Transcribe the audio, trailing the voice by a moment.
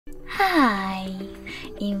Hi!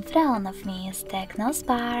 In front of me is TECNO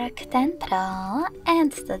Spark 10 Pro,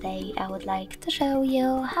 and today I would like to show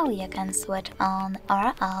you how you can switch on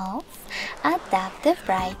or off adaptive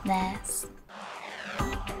brightness.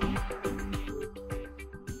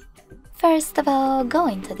 First of all, go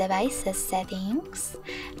into Devices Settings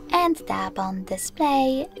and tap on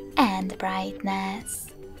Display and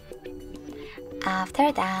Brightness.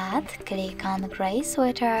 After that, click on Gray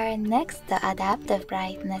Switcher next to Adaptive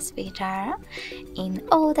Brightness feature in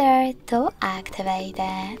order to activate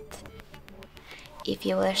it. If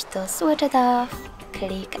you wish to switch it off,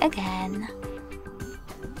 click again.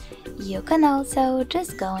 You can also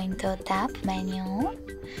just go into Tab menu,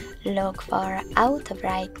 look for Auto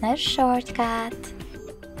Brightness shortcut,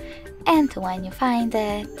 and when you find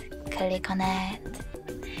it, click on it.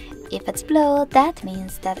 If it's blue, that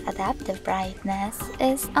means that adaptive brightness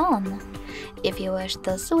is on. If you wish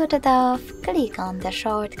to switch it off, click on the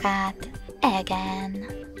shortcut again.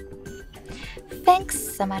 Thanks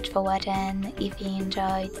so much for watching. If you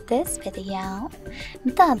enjoyed this video,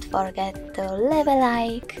 don't forget to leave a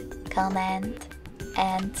like, comment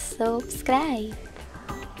and subscribe.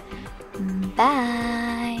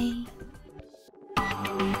 Bye!